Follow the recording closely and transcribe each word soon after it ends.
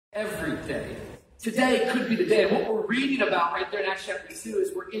every day. Today could be the day. And what we're reading about right there in Acts chapter 2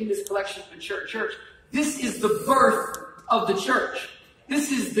 is we're in this collection of the church. This is the birth of the church.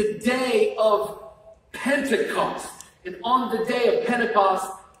 This is the day of Pentecost. And on the day of Pentecost,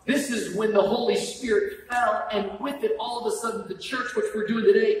 this is when the Holy Spirit fell. And with it, all of a sudden, the church, which we're doing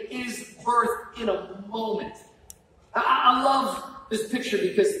today, is birthed in a moment. I love this picture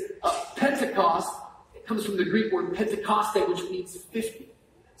because Pentecost, it comes from the Greek word Pentecoste, which means 50.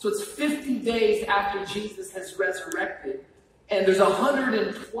 So it's 50 days after Jesus has resurrected, and there's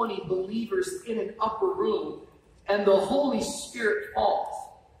 120 believers in an upper room, and the Holy Spirit falls.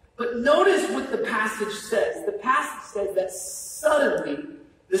 But notice what the passage says. The passage says that suddenly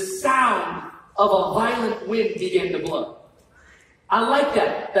the sound of a violent wind began to blow. I like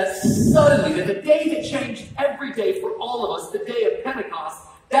that. That suddenly, that the day that changed every day for all of us, the day of Pentecost,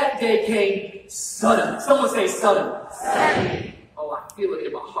 that day came suddenly. Someone say suddenly. Suddenly. Oh, I feel it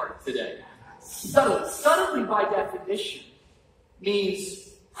in my heart today. Suddenly. Suddenly, by definition,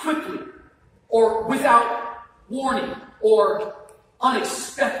 means quickly, or without warning, or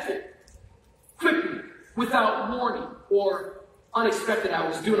unexpected. Quickly, without warning, or unexpected. I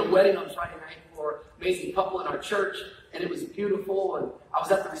was doing a wedding on Friday night for an amazing couple in our church, and it was beautiful, and I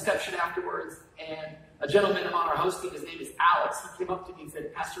was at the reception afterwards, and a gentleman on our hosting, his name is Alex, he came up to me and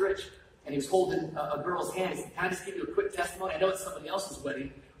said, Pastor Rich, and he was holding a girl's hand. He said, can I just give you a quick testimony? I know it's somebody else's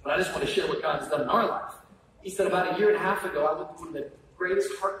wedding, but I just want to share what God has done in our life. He said, about a year and a half ago, I went through one of the greatest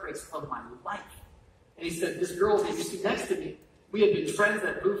heartbreaks of my life. And he said, this girl that you see next to me, we had been friends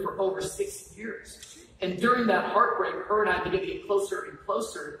that moved for over 6 years. And during that heartbreak, her and I began to get closer and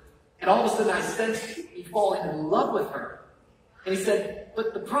closer. And all of a sudden, I sensed me falling in love with her. And he said,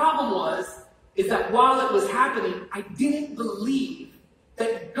 but the problem is that while it was happening, I didn't believe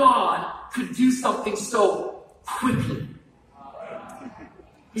that God could do something so quickly.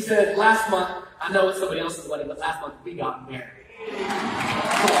 He said, last month, I know it's somebody else's wedding, but last month we got married.